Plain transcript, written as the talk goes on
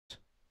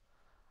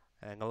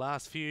And the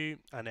last few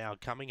are now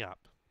coming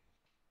up.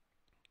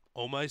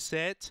 Almost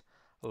set.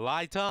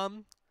 Light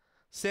on.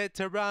 Set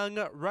to run.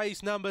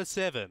 Race number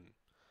 7.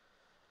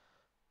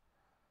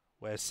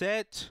 We're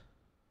set.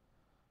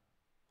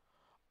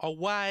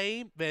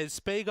 Away, there's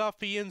speed off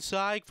the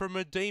inside from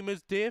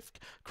Redeemer's Gift,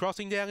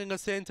 crossing down in the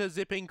centre,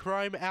 Zipping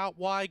Chrome, out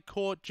wide,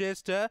 Court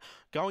Jester,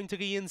 going to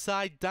the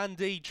inside,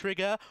 Dundee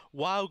Trigger,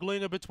 Wild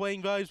Luna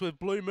between those with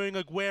Blue Moon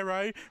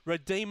Aguero,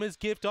 Redeemer's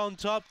Gift on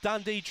top,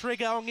 Dundee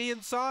Trigger on the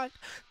inside,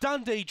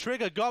 Dundee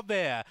Trigger got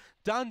there,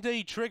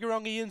 Dundee Trigger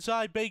on the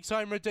inside, beats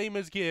home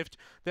Redeemer's Gift.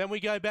 Then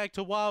we go back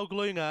to Wild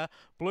Luna,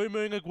 Blue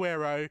Moon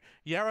Aguero,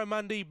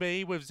 Yarramundi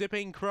B with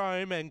Zipping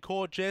Chrome and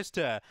Court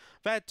Jester.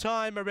 That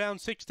time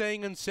around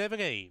 16 and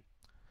 70.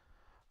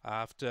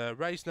 After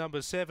race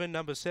number 7,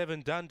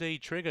 Dundee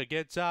Trigger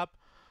gets up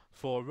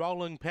for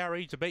Roland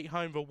Parry to beat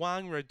home the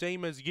 1,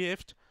 Redeemer's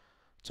Gift.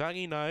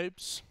 Tony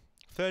Nobes,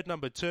 third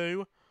number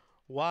 2,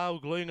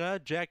 Wild Luna,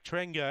 Jack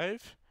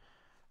Trengove.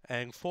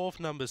 And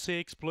fourth number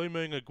 6, Blue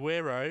Moon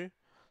Aguero.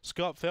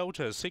 Scott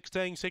Felter,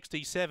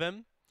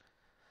 1667.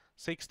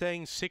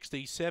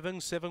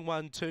 1667,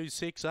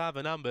 7126 are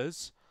the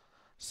numbers.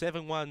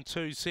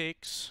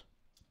 7126.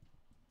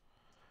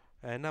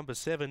 And number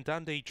 7,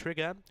 Dundee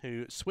Trigger,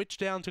 who switched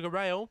down to the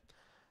rail,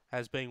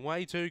 has been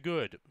way too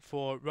good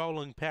for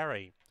Roland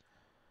Parry.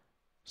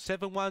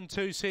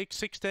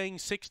 7126,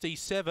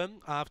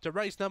 1667 after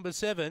race number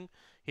 7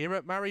 here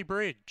at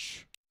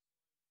Murray-Bridge.